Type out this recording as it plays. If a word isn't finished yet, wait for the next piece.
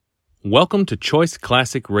Welcome to Choice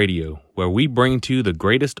Classic Radio, where we bring to you the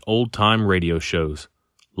greatest old-time radio shows.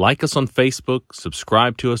 Like us on Facebook,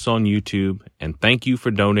 subscribe to us on YouTube, and thank you for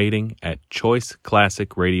donating at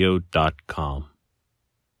choiceclassicradio.com.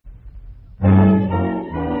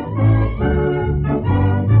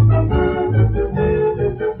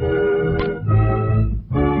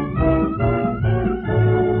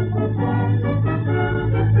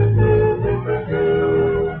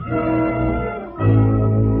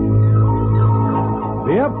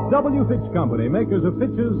 W. Fitch Company, makers of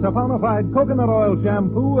Fitch's saponified coconut oil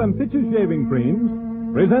shampoo and Fitch's shaving creams,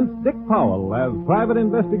 presents Dick Powell as Private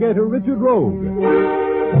Investigator Richard Rogue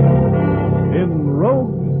in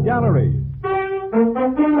Rogue's Gallery.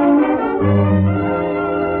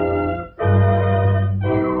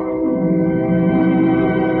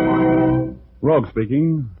 Rogue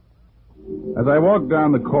speaking. As I walked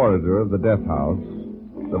down the corridor of the death house,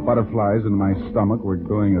 the butterflies in my stomach were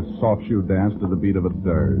doing a soft shoe dance to the beat of a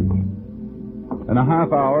dirge. In a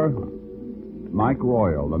half hour, Mike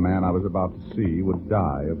Royale, the man I was about to see, would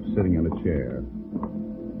die of sitting in a chair.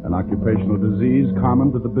 An occupational disease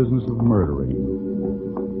common to the business of murdering.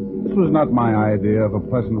 This was not my idea of a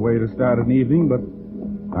pleasant way to start an evening, but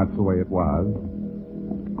that's the way it was.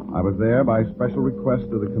 I was there by special request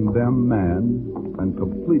of the condemned man, and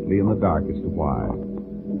completely in the dark as to why.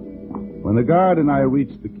 When the guard and I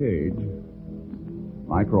reached the cage,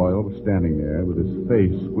 Mike Royale was standing there with his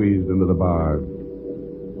face squeezed into the bars.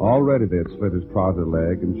 Already they had slit his trouser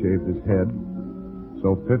leg and shaved his head,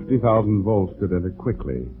 so 50,000 volts could enter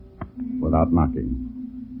quickly without knocking.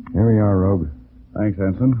 Here we are, Rogue. Thanks,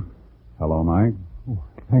 Ensign. Hello, Mike. Oh,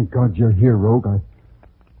 thank God you're here, Rogue.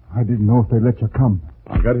 I didn't know if they'd let you come.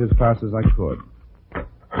 I got here as fast as I could.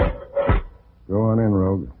 Go on in,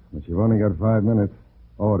 Rogue. But you've only got 5 minutes.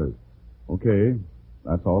 Orders. Okay,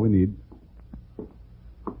 that's all we need.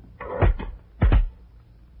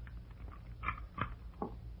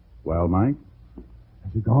 Well, Mike?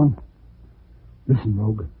 Has he gone? Listen,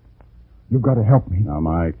 Rogue. You've got to help me. Now,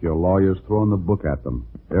 Mike, your lawyer's throwing the book at them.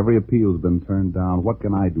 Every appeal's been turned down. What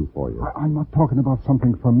can I do for you? I'm not talking about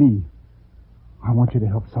something for me. I want you to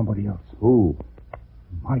help somebody else. Who?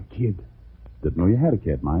 My kid. Didn't know you had a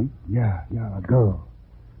kid, Mike. Yeah, a girl.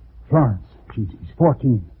 Florence. She's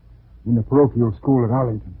 14. In the parochial school at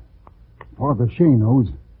Arlington. Father Shea knows.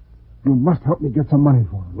 You must help me get some money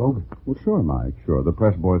for her, Rogue. Well, sure, Mike, sure. The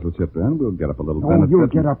press boys will chip in. We'll get up a little No, benefit. you'll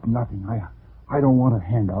get up nothing. I don't want a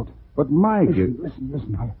handout. But, Mike...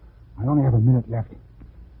 Listen. I only have a minute left.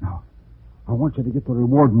 Now, I want you to get the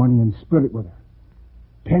reward money and split it with her.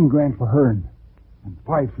 10 grand for her and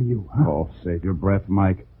 5 for you, huh? Oh, save your breath,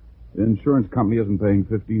 Mike. The insurance company isn't paying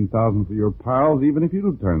 $15,000 for your pals, even if you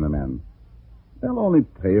do turn them in. They'll only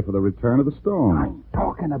pay for the return of the stones. I'm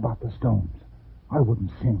talking about the stones. I wouldn't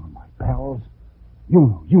sing on my pals.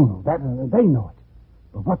 You know that, and they know it.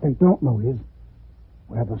 But what they don't know is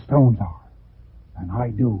where the stones are. And I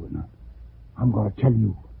do, and I'm going to tell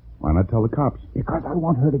you. Why not tell the cops? Because I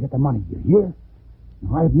want her to get the money, you hear?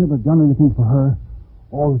 Now, I've never done anything for her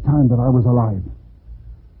all the time that I was alive.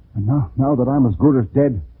 And now that I'm as good as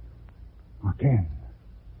dead, I can.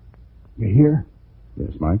 You hear?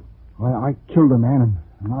 Yes, Mike. I killed a man,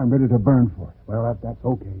 and I'm ready to burn for it. Well, that's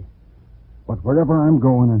okay. But wherever I'm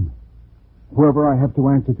going and whoever I have to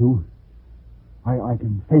answer to, I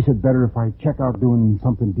can face it better if I check out doing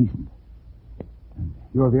something decent. And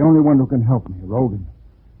you're the only one who can help me, Rogan.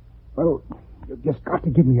 Well, you've just got to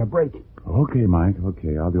give me a break. Okay, Mike,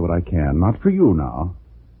 okay. I'll do what I can. Not for you now,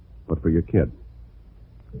 but for your kid.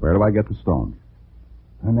 Where do I get the stones?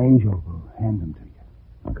 An angel will hand them to you.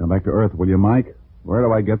 Now come back to Earth, will you, Mike? Where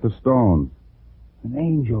do I get the stones? An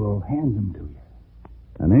angel will hand them to you.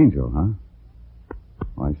 An angel, huh?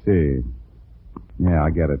 I see. Yeah,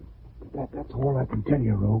 I get it. That's all I can tell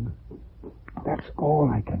you, Rogue. That's all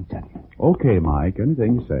I can tell you. Okay, Mike.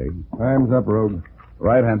 Anything you say. Time's up, Rogue.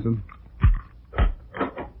 Right, Hanson.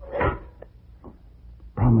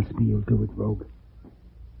 Promise me you'll do it, Rogue.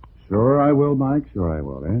 Sure I will, Mike. Sure I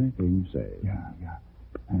will. Anything you say. Yeah.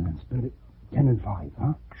 And split it 10 and 5,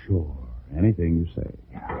 huh? Sure. Anything you say.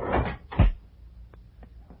 Yeah.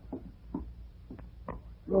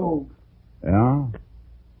 Rogue. Yeah?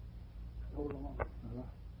 So long, fella.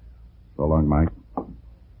 So long, Mike.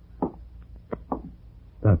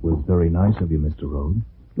 That was very nice of you, Mr. Rogue.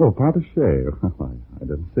 Oh, Father Shea. I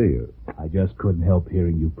didn't see you. I just couldn't help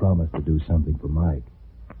hearing you promise to do something for Mike.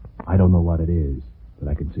 I don't know what it is, but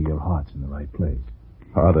I can see your heart's in the right place.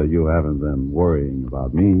 Father, you haven't been worrying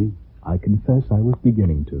about me. I confess I was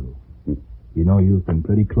beginning to. You know, you've been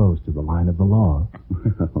pretty close to the line of the law.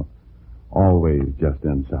 Always just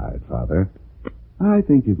inside, Father. I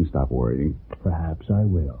think you can stop worrying. Perhaps I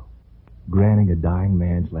will. Granting a dying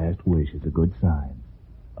man's last wish is a good sign.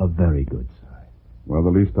 A very good sign. Well,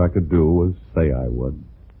 the least I could do was say I would.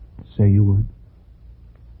 Say you would?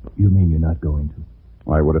 You mean you're not going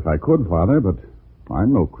to? I would if I could, Father, but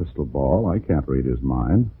I'm no crystal ball. I can't read his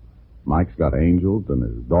mind. Mike's got angels and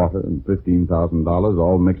his daughter and $15,000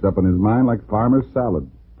 all mixed up in his mind like farmer's salad.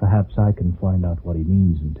 Perhaps I can find out what he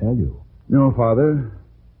means and tell you. No, Father.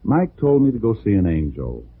 Mike told me to go see an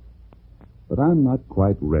angel. But I'm not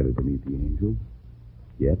quite ready to meet the angels.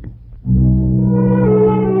 Yet.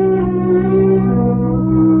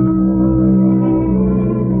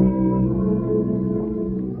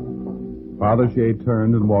 Father Shea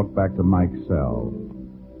turned and walked back to Mike's cell.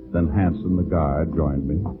 Then Hanson, the guard, joined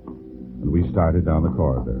me, and we started down the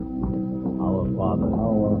corridor. Our Father,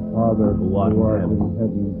 who art in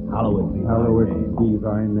heaven, hallowed be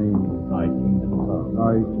thy name. Thy kingdom come.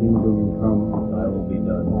 Thy kingdom come. Thy will be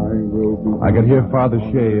done. Thy will be done. I could hear Father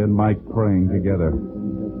Shea and Mike praying together.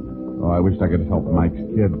 Oh, I wished I could help Mike's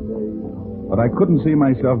kid. But I couldn't see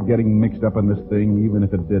myself getting mixed up in this thing, even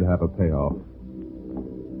if it did have a payoff.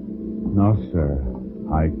 No, sir.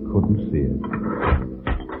 I couldn't see it.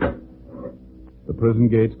 The prison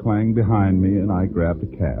gates clanged behind me, and I grabbed a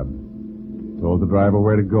cab. Told the driver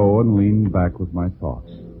where to go and leaned back with my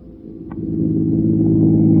thoughts.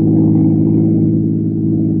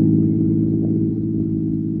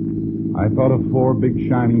 I thought of 4 big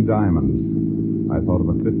shining diamonds. I thought of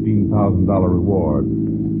a $15,000 reward,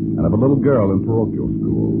 and of a little girl in parochial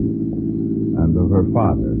school, and of her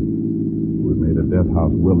father, who had made a death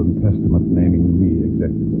house will and testament naming me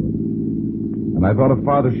executor. And I thought of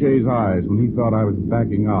Father Shea's eyes when he thought I was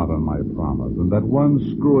backing out on my promise, and that one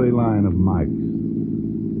screwy line of Mike's.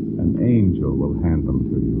 An angel will hand them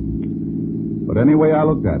to you. But anyway I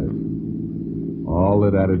looked at it, all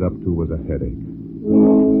it added up to was a headache.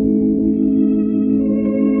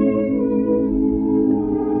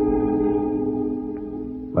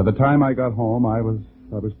 By the time I got home, I was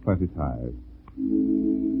plenty tired.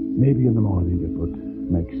 Maybe in the morning it would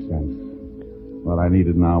make sense. What I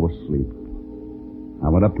needed now was sleep. I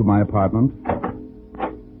went up to my apartment,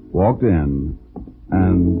 walked in,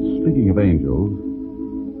 and speaking of angels,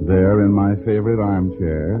 there in my favorite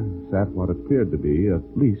armchair sat what appeared to be at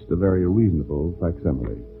least a very reasonable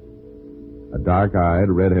facsimile. A dark-eyed,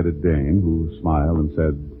 red-headed dame who smiled and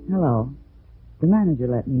said, Hello. The manager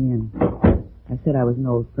let me in. I said I was an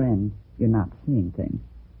old friend. You're not seeing things.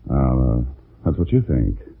 That's what you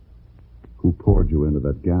think. Who poured you into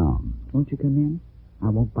that gown? Won't you come in? I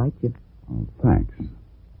won't bite you. Oh, thanks.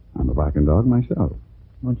 I'm a barking dog myself.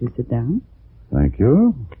 Won't you sit down? Thank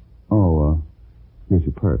you. Oh, here's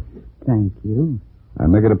your purse. Thank you. I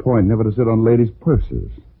make it a point never to sit on ladies' purses,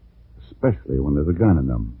 especially when there's a gun in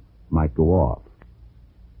them. Might go off.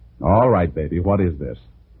 All right, baby, what is this?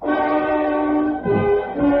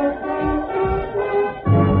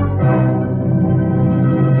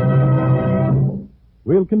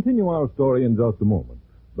 We'll continue our story in just a moment.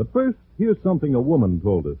 But first, here's something a woman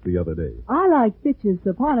told us the other day. I like Fitch's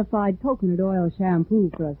saponified coconut oil shampoo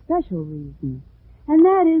for a special reason. And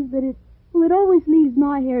that is that it always leaves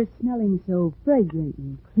my hair smelling so fragrant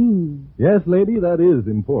and clean. Yes, lady, that is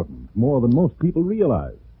important, more than most people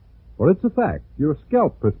realize. For it's a fact, your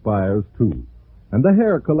scalp perspires too, and the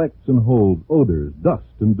hair collects and holds odors, dust,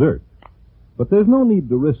 and dirt. But there's no need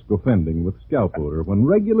to risk offending with scalp odor when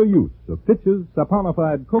regular use of Fitch's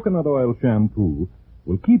saponified coconut oil shampoo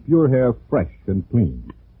will keep your hair fresh and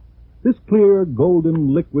clean. This clear,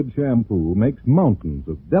 golden liquid shampoo makes mountains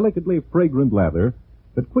of delicately fragrant lather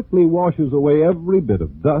that quickly washes away every bit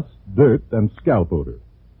of dust, dirt, and scalp odor.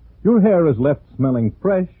 Your hair is left smelling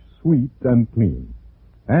fresh, sweet, and clean.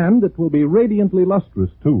 And it will be radiantly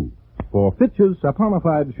lustrous, too, for Fitch's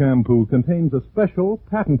saponified shampoo contains a special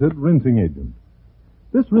patented rinsing agent.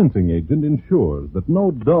 This rinsing agent ensures that no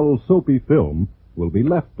dull, soapy film will be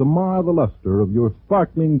left to mar the luster of your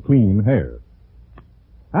sparkling, clean hair.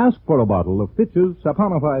 Ask for a bottle of Fitch's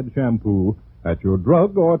saponified shampoo at your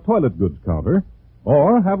drug or toilet goods counter,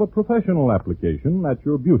 or have a professional application at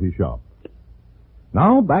your beauty shop.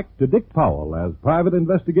 Now back to Dick Powell as Private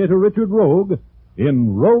Investigator Richard Rogue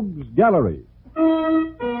in Rogue's Gallery.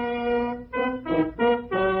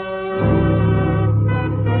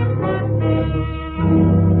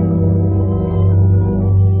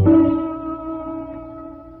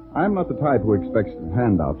 I'm not the type who expects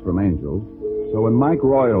handouts from angels, so when Mike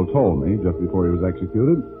Royale told me, just before he was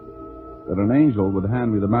executed, that an angel would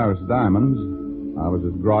hand me the Maris diamonds, I was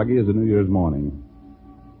as groggy as a New Year's morning.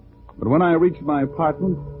 But when I reached my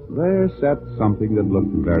apartment, there sat something that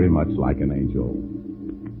looked very much like an angel.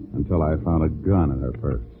 until I found a gun in her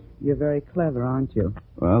purse. You're very clever, aren't you?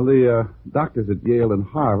 Well, the doctors at Yale and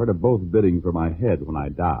Harvard are both bidding for my head when I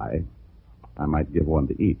die. I might give one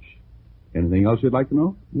to each. Anything else you'd like to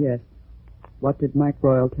know? Yes. What did Mike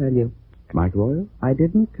Royal tell you? Mike Royal? I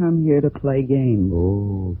didn't come here to play games.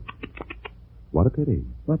 Oh, what a pity.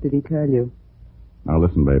 What did he tell you? Now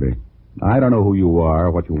listen, baby. I don't know who you are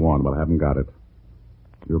or what you want, but I haven't got it.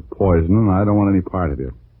 You're poison, and I don't want any part of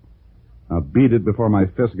you. Now beat it before my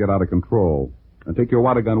fists get out of control. And take your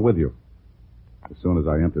water gun with you. As soon as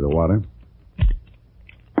I empty the water.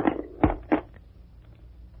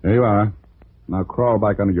 There you are. Now crawl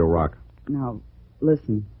back under your rock. Now,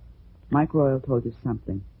 listen. Mike Royal told you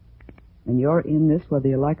something. And you're in this whether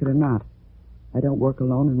you like it or not. I don't work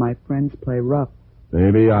alone, and my friends play rough.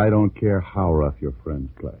 Baby, I don't care how rough your friends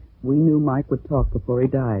play. We knew Mike would talk before he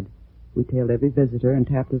died. We tailed every visitor and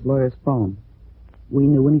tapped his lawyer's phone. We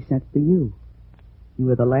knew when he sent for you. You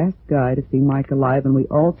were the last guy to see Mike alive, and we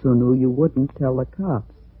also knew you wouldn't tell the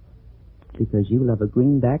cops. Because you love a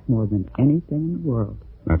greenback more than anything in the world.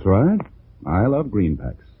 That's right. I love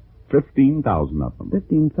greenbacks. 15,000 of them.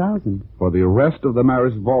 15,000? For the arrest of the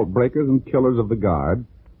Marist vault breakers and killers of the guard,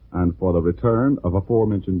 and for the return of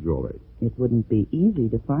aforementioned jewelry. It wouldn't be easy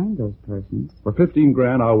to find those persons. For 15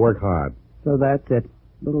 grand, I'll work hard. So that's it.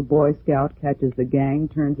 Little Boy Scout catches the gang,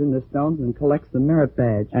 turns in the stones, and collects the merit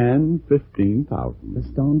badge. And 15,000. The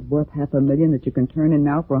stone's worth $500,000 that you can turn in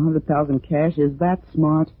now for 100,000 cash. Is that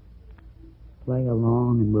smart? Play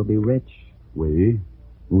along and we'll be rich. We?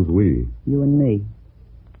 Who's we? You and me.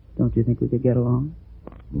 Don't you think we could get along?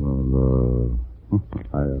 Well,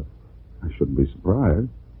 I shouldn't be surprised.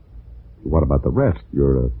 What about the rest?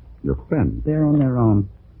 Your friends? They're on their own.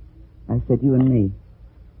 I said you and me.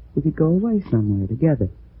 We could go away somewhere together.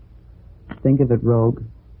 Think of it, Rogue.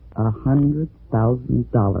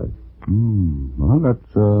 $100,000. Well,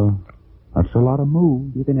 that's a lot of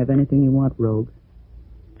move. You can have anything you want, Rogue.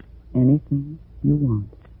 Anything you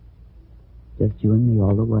want. Just you and me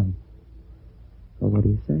all the way. So what do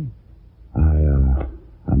you say?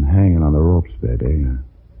 I'm hanging on the ropes, baby.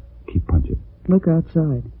 Keep punching. Look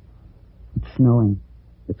outside. It's snowing.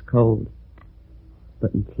 It's cold.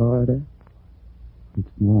 But in Florida, it's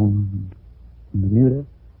warm and Bermuda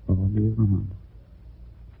all year round.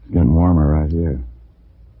 It's getting warmer right here.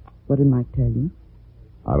 What did Mike tell you?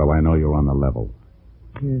 How do I know you're on the level?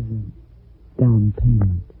 Here's a down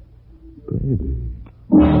payment. Baby.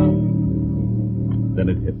 Then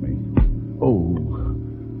it hit me. Oh.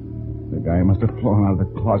 The guy must have flown out of the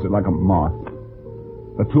closet like a moth.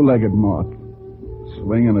 A two-legged moth.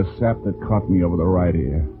 Swinging a sap that caught me over the right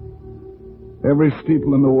ear. Every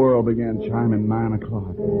steeple in the world began chiming 9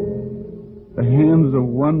 o'clock. The hands of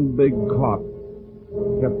one big clock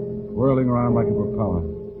kept whirling around like a propeller,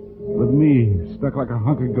 with me stuck like a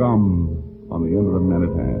hunk of gum on the end of the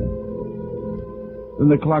minute hand. Then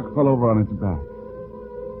the clock fell over on its back.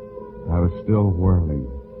 I was still whirling,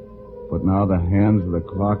 but now the hands of the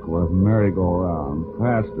clock were a merry-go-round,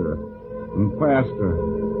 faster and faster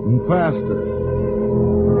and faster.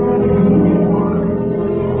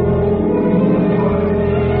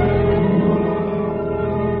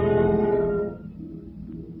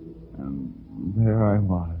 There I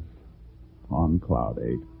was, on Cloud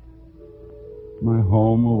 8. My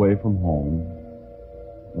home away from home,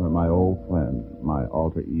 where my old friend, my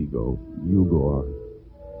alter ego, Ugor,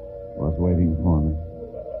 was waiting for me.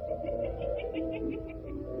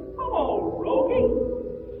 Hello, Rogie.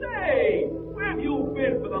 Say, where have you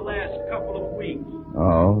been for the last couple of weeks?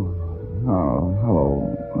 Oh,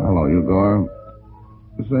 hello, Ugor.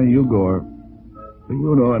 Say, Ugor, do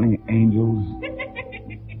you know any angels?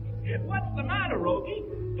 What's the matter, Rogie?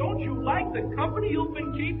 Don't you like the company you've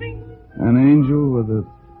been keeping? An angel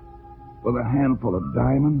with a handful of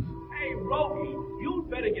diamonds? Hey, Rogie, you'd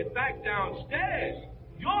better get back downstairs.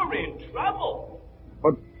 You're in trouble.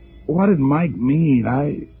 But what did Mike mean?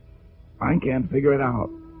 I can't figure it out.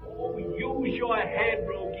 Oh, use your head,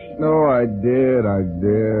 Rogie. No, I did.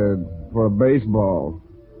 For a baseball.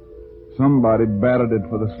 Somebody batted it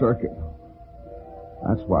for the circuit.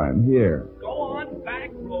 That's why I'm here. Go on back,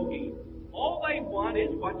 Rogie. All they want is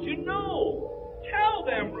what you know. Tell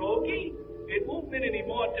them, Rogie. It won't mean any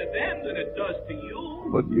more to them than it does to you.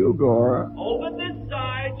 But Ugor. Over this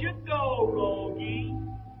side you go, Rogie.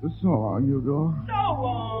 So long, Ugor. So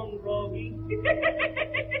long, Rogie.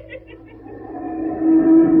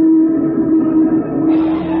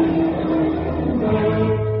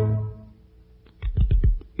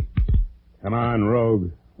 Come on,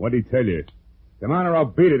 Rogue. What'd he tell you? Come on or I'll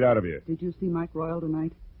beat it out of you. Did you see Mike Royal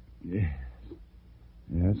tonight?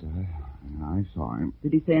 Yes, I saw him.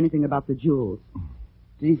 Did he say anything about the jewels?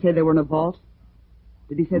 Did he say they were in a vault?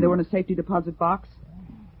 Did he say they were in a safety deposit box?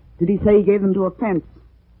 Did he say he gave them to a fence?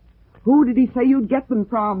 Who did he say you'd get them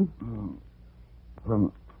from?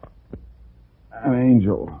 From an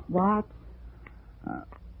angel. What?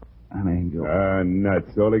 An angel.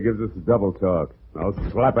 Nuts. All he gives us is double talk. I'll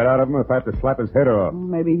slap it out of him if I have to slap his head off. Well,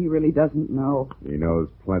 maybe he really doesn't know. He knows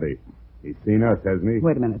plenty. He's seen us, hasn't he?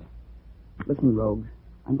 Wait a minute. Listen, Rogue.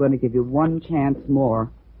 I'm going to give you one chance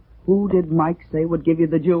more. Who did Mike say would give you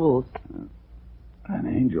the jewels? An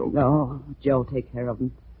angel. Oh, Joe, take care of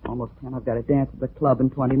them. Almost 10. I've got a dance at the club in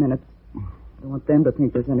 20 minutes. I don't want them to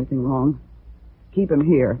think there's anything wrong. Keep him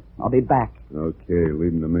here. I'll be back. Okay,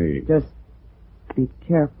 leave him to me. Just be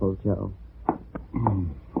careful, Joe.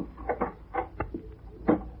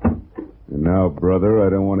 And now, brother, I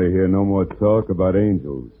don't want to hear no more talk about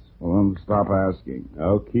angels. Well, then stop asking.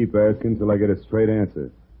 I'll keep asking till I get a straight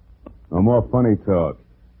answer. No more funny talk.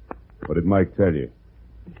 What did Mike tell you?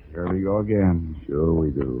 Here we go again. Sure we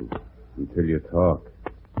do. Until you talk.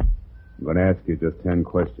 I'm going to ask you just 10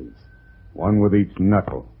 questions. One with each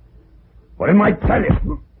knuckle. What did Mike tell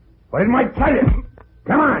you? What did Mike tell you?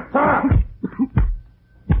 Come on, talk!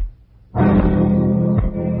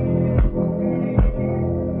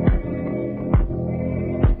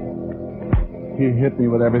 He hit me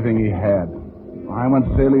with everything he had. I went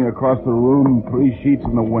sailing across the room, 3 sheets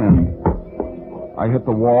in the wind. I hit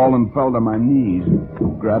the wall and fell to my knees,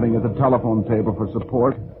 grabbing at the telephone table for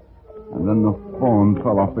support, and then the phone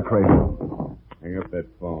fell off the cradle. Hang up that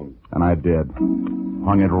phone. And I did.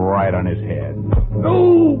 Hung it right on his head.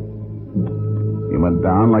 No! He went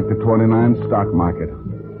down like the 29 stock market.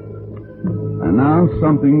 And now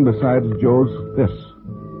something besides Joe's fist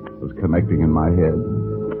was connecting in my head.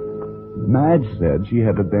 Madge said she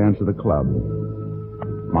had to dance at the club.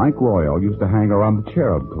 Mike Royale used to hang around the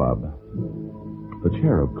Cherub Club. The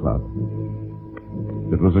Cherub Club.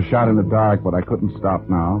 It was a shot in the dark, but I couldn't stop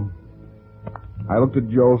now. I looked at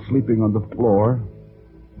Joe sleeping on the floor.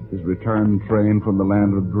 His return train from the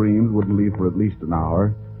land of dreams wouldn't leave for at least an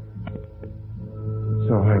hour.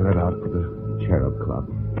 So I let out for the Cherub Club.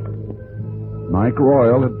 Mike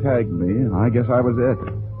Royale had tagged me, and I guess I was it.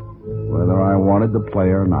 Whether I wanted to play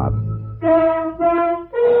or not.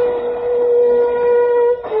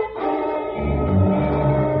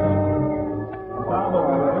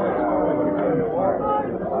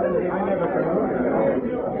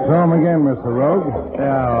 Throw him again, Mr. Rogue.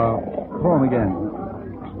 Yeah, throw him again.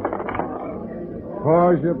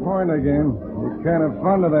 Pause your point again. You're kind of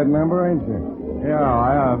fond of that number, ain't you? Yeah,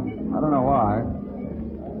 I don't know why.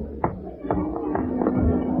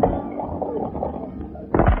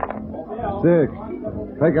 Six.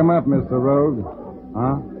 Pick him up, Mr. Rogue.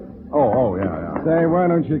 Huh? Oh, yeah. Say, why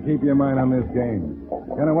don't you keep your mind on this game?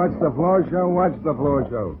 Gonna watch the floor show? Watch the floor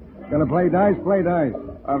show. Gonna play dice? Play dice.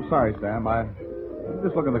 I'm sorry, Sam. I'm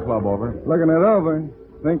just looking the club over. Looking it over?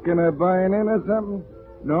 Thinking of buying in or something?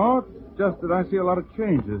 No, it's just that I see a lot of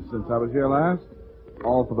changes since I was here last.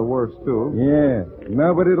 All for the worse, too. Yeah.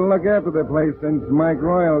 Nobody to look after the place since Mike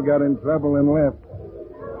Royale got in trouble and left.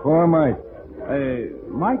 Poor Mike. Hey,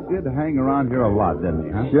 Mike did hang around here a lot, didn't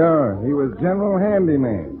he, huh? Sure. He was general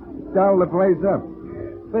handyman. Dolled the place up.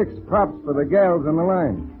 Fixed props for the gals on the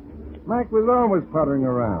line. Mike was always puttering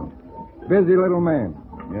around. Busy little man.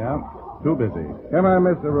 Yeah, too busy. Come on,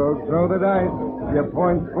 Mr. Rogue. Throw the dice. Your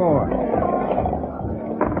point's 4.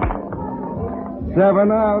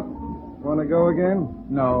 7 out. Want to go again?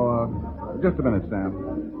 No, just a minute, Sam.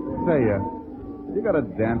 Say, you got a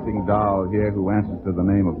dancing doll here who answers to the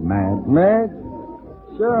name of Madge? Madge?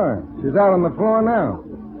 Sure. She's out on the floor now.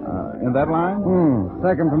 In that line?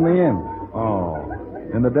 Second from the end. Oh.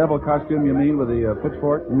 In the devil costume, you mean, with the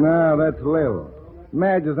pitchfork? No, that's Lil.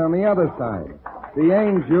 Madge is on the other side. The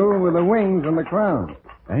angel with the wings and the crown.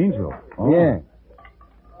 Angel? Oh. Yeah.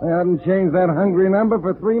 They hadn't changed that hungry number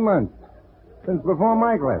for 3 months. Since before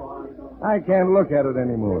Mike left. I can't look at it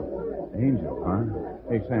anymore. Angel, huh?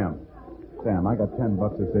 Hey, Sam. Sam, I got $10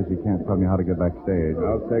 that says you can't tell me how to get backstage.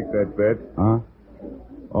 I'll take that bet. Huh?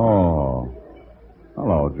 Oh.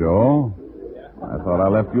 Hello, Joe. I thought I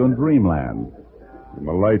left you in dreamland. I'm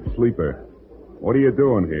a light sleeper. What are you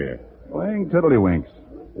doing here? Playing tiddlywinks.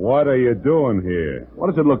 What are you doing here? What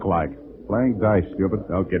does it look like? Playing dice, stupid.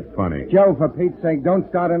 Don't get funny. Joe, for Pete's sake, don't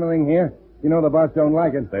start anything here. You know the boss don't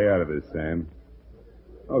like it. Stay out of this, Sam.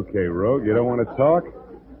 Okay, Rogue, you don't want to talk?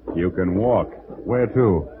 You can walk. Where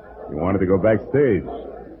to? You wanted to go backstage.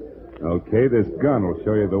 Okay, this gun will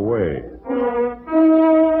show you the way.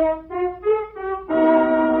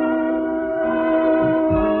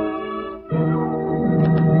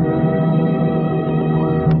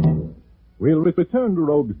 We'll return to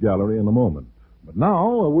Rogue's gallery in a moment. But now,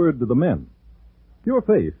 a word to the men. Your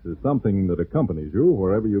face is something that accompanies you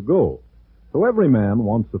wherever you go. So every man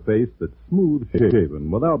wants a face that's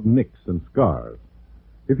smooth-shaven, without nicks and scars.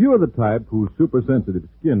 If you're the type whose super-sensitive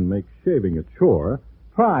skin makes shaving a chore,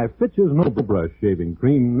 try Fitch's Noble Brush Shaving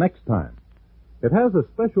Cream next time. It has a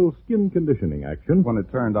special skin conditioning action. When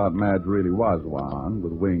it turned out Madge really was one,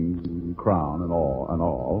 with wings and crown and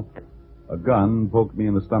all, a gun poked me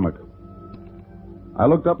in the stomach. I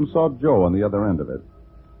looked up and saw Joe on the other end of it.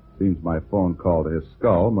 Seems my phone call to his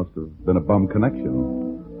skull must have been a bum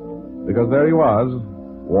connection. Because there he was,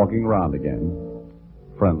 walking around again,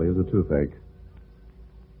 friendly as a toothache.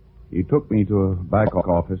 He took me to a back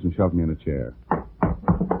office and shoved me in a chair.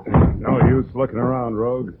 No use looking around,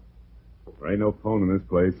 Rogue. There ain't no phone in this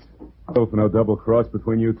place. Hope no double cross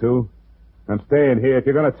between you two. I'm staying here. If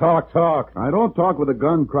you're going to talk, talk. I don't talk with a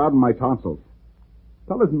gun crowding my tonsils.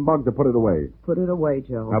 Tell this bug to put it away. Put it away,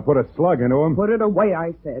 Joe. Now put a slug into him. Put it away,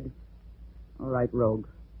 I said. All right, Rogue.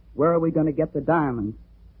 Where are we going to get the diamonds?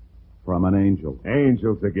 From an angel.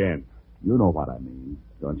 Angels again. You know what I mean,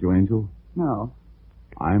 don't you, Angel? No.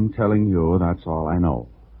 I'm telling you that's all I know.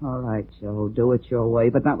 All right, Joe. Do it your way,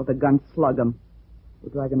 but not with a gun. Slug him.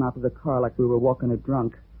 We'll drag him out to the car like we were walking a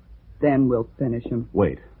drunk. Then we'll finish him.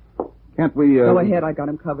 Wait. Can't we, Go ahead. I got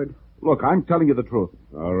him covered. Look, I'm telling you the truth.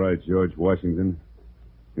 All right, George Washington.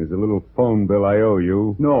 Here's a little phone bill I owe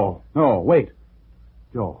you. No, wait.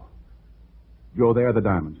 Joe, there are the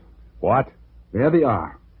diamonds. What? There they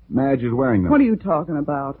are. Madge is wearing them. What are you talking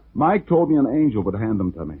about? Mike told me an angel would hand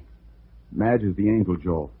them to me. Madge is the angel,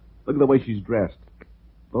 Joe. Look at the way she's dressed.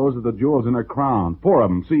 Those are the jewels in her crown. 4 of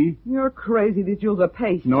them, see? You're crazy. These jewels are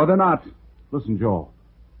paste. No, they're not. Listen, Joe.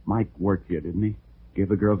 Mike worked here, didn't he? Gave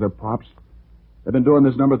the girls their props. They've been doing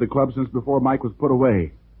this number at the club since before Mike was put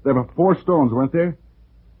away. There were 4 stones, weren't there?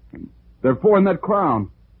 And there are 4 in that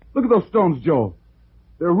crown. Look at those stones, Joe.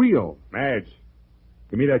 They're real. Madge,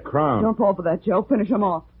 give me that crown. Don't fall for that, Joe. Finish him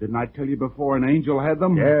off. Didn't I tell you before an angel had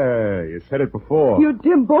them? Yeah, you said it before. You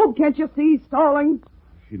dimbo. Can't you see he's stalling?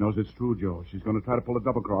 She knows it's true, Joe. She's going to try to pull a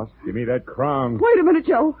double cross. Give me that crown. Wait a minute,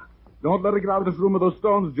 Joe. Don't let her get out of this room with those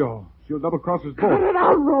stones, Joe. She'll double cross us Cut both. it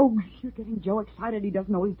out, Rogue. You're getting Joe excited. He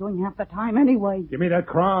doesn't know he's doing half the time anyway. Give me that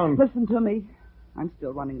crown. Listen to me. I'm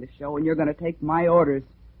still running the show, and you're going to take my orders.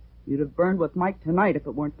 You'd have burned with Mike tonight if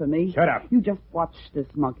it weren't for me. Shut up. You just watch this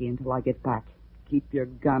monkey until I get back. Keep your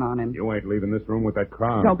gun on him. You ain't leaving this room with that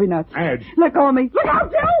crown. Don't be nuts. Madge. Let go of me. Look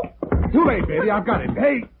out, Joe! Too late, baby. I've got it.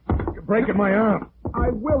 Hey, you're breaking my arm. I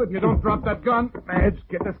will if you don't drop that gun. Madge,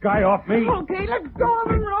 get this guy off me. Okay, let go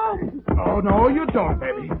of him, Rogue. Oh, no, you don't,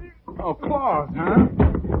 baby. Oh, claws, huh?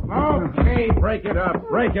 Okay, break it up.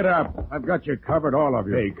 Break it up. I've got you covered, all of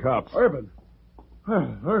you. Hey, cops. Urban.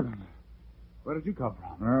 Urban. Where did you come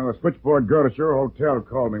from? Well, the switchboard girl at your hotel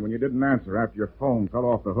called me when you didn't answer after your phone fell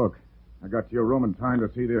off the hook. I got to your room in time to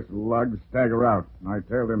see this lug stagger out. I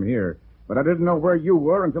tailed him here. But I didn't know where you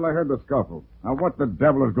were until I heard the scuffle. Now, what the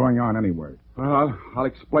devil is going on anyway? Well, I'll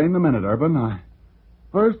explain in a minute, Urban.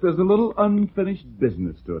 First, there's a little unfinished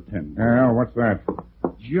business to attend to. Yeah, what's that?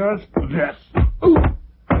 Just this.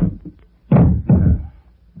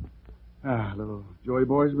 Little Joey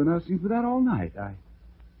boy's been asking for that all night.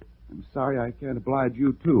 I'm sorry I can't oblige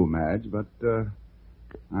you too, Madge, but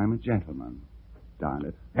I'm a gentleman. Darn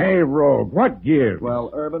it. Hey, Rogue, what gives?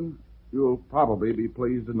 Well, Urban, you'll probably be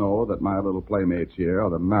pleased to know that my little playmates here are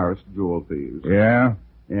the Marist jewel thieves. Yeah?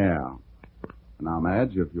 Yeah. Now,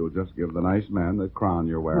 Madge, if you'll just give the nice man the crown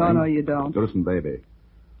you're wearing. No, you don't. Listen, baby.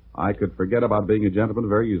 I could forget about being a gentleman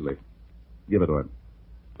very easily. Give it to him.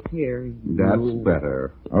 Here, you... That's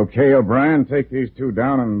better. Okay, O'Brien, take these 2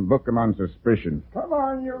 down and book them on suspicion. Come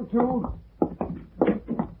on, you 2.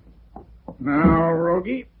 Now,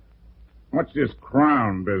 Rogie, what's this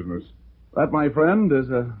crown business? That, my friend, is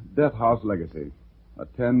a death house legacy. A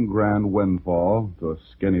 10-grand windfall to a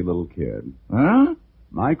skinny little kid. Huh?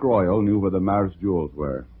 Mike Royale knew where the Marist jewels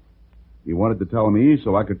were. He wanted to tell me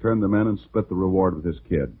so I could turn them in and split the reward with his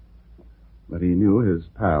kid. But he knew his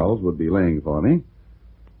pals would be laying for me,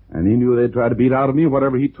 and he knew they'd try to beat out of me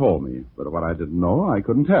whatever he told me. But what I didn't know, I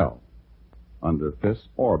couldn't tell. Under fists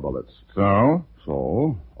or bullets. So?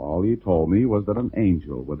 So, all he told me was that an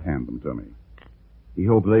angel would hand them to me. He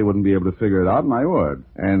hoped they wouldn't be able to figure it out, and I would.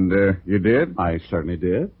 And you did? I certainly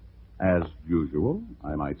did. As usual,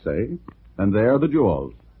 I might say. And there are the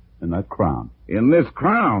jewels in that crown. In this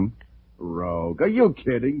crown? Rogue, are you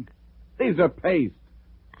kidding? These are paste.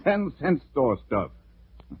 10-cent store stuff.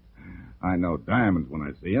 I know diamonds when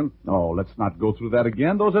I see them. Oh, let's not go through that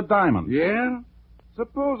again. Those are diamonds. Yeah?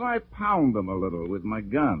 Suppose I pound them a little with my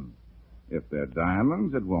gun. If they're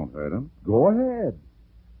diamonds, it won't hurt them. Go ahead.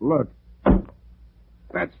 Look.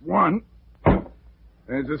 That's one.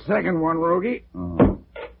 There's the second one, Rogie.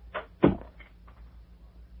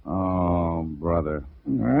 Oh, brother.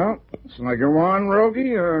 Well, it's like a one,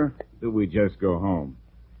 Rogie, or do we just go home?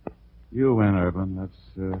 You win, Urban.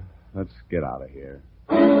 Let's get out of here.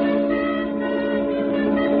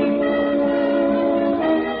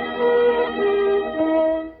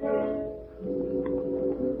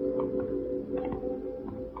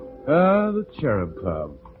 The Cherub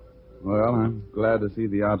Club. Well, I'm glad to see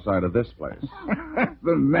the outside of this place.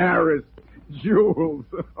 The Maris jewels.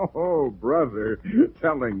 Oh, brother,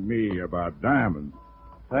 telling me about diamonds.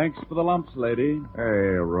 Thanks for the lumps, lady. Hey,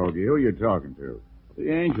 Rogie, who you talking to?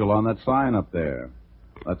 The angel on that sign up there.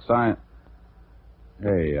 That sign...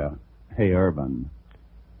 Hey, Urban.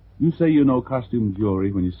 You say you know costume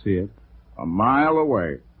jewelry when you see it? A mile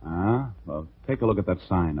away. Ah, well, take a look at that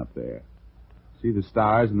sign up there. See the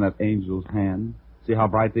stars in that angel's hand? See how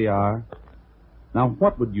bright they are? Now,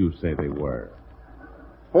 what would you say they were?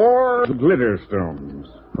 4 glitter stones.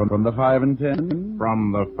 From the 5 and 10?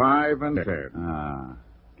 From the 5 and 10. Ah,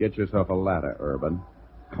 get yourself a ladder, Urban.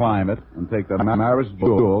 Climb it and take the Maris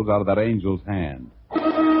jewels out of that angel's hand.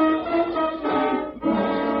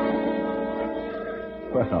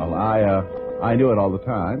 Well, I knew it all the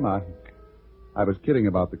time. I was kidding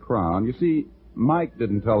about the crown. You see, Mike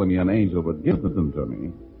didn't tell me an angel would give them to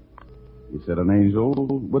me. He said an angel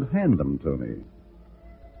would hand them to me.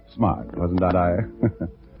 Smart, wasn't I?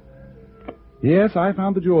 Yes, I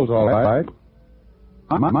found the jewels all right.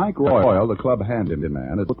 Mike Royale, the club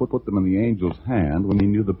handyman, had put them in the angel's hand when he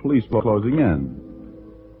knew the police were closing in.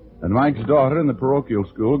 And Mike's daughter in the parochial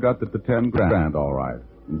school got the 10 grand all right.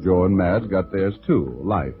 And Joe and Madge got theirs too,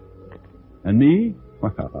 life. And me?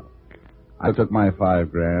 Well, I took my 5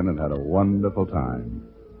 grand and had a wonderful time.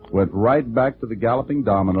 Went right back to the galloping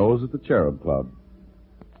dominoes at the Cherub Club.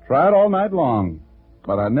 Tried all night long,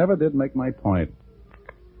 but I never did make my point.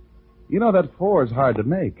 You know, that 4 is hard to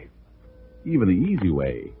make. Even the easy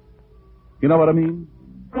way. You know what I mean?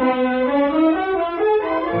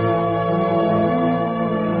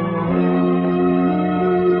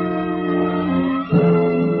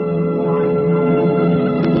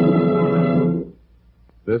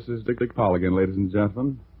 This is Dick Powell again, ladies and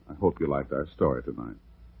gentlemen. I hope you liked our story tonight.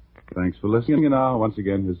 Thanks for listening. And now, once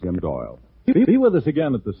again, here's Jim Doyle. Be with us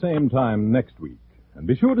again at the same time next week. And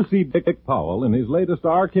be sure to see Dick Powell in his latest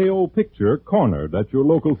RKO picture, Cornered, at your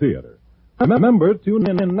local theater. Remember, tune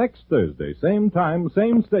in next Thursday, same time,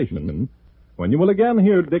 same station, when you will again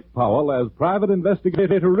hear Dick Powell as Private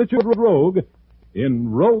Investigator Richard Rogue in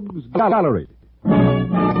Rogue's Gallery.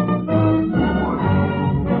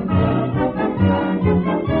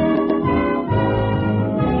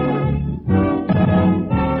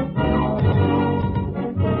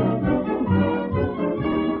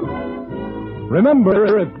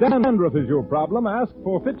 Remember, if dandruff is your problem, ask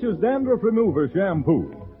for Fitch's Dandruff Remover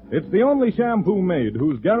Shampoo. It's the only shampoo made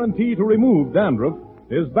whose guarantee to remove dandruff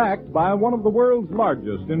is backed by one of the world's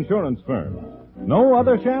largest insurance firms. No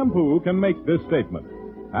other shampoo can make this statement.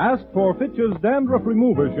 Ask for Fitch's Dandruff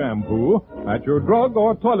Remover Shampoo at your drug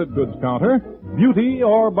or toilet goods counter, beauty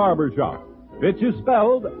or barber shop. Fitch is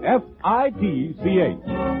spelled F-I-T-C-H.